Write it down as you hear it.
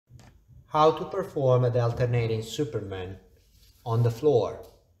How to perform the alternating Superman on the floor.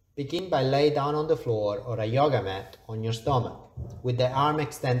 Begin by lay down on the floor or a yoga mat on your stomach, with the arm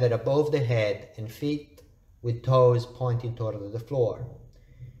extended above the head and feet with toes pointing toward the floor.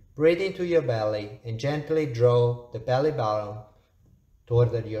 Breathe into your belly and gently draw the belly button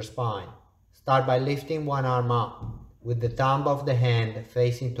toward your spine. Start by lifting one arm up, with the thumb of the hand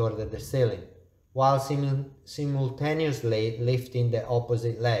facing toward the ceiling, while simultaneously lifting the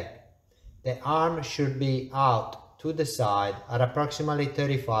opposite leg. The arm should be out to the side at approximately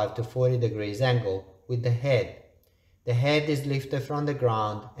 35 to 40 degrees angle with the head. The head is lifted from the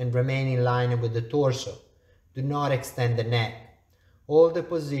ground and remain in line with the torso. Do not extend the neck. Hold the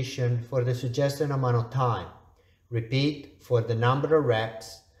position for the suggested amount of time. Repeat for the number of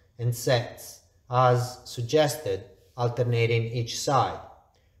reps and sets as suggested, alternating each side.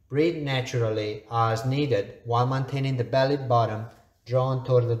 Breathe naturally as needed while maintaining the belly button drawn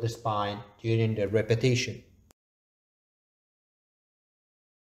toward the spine during the repetition.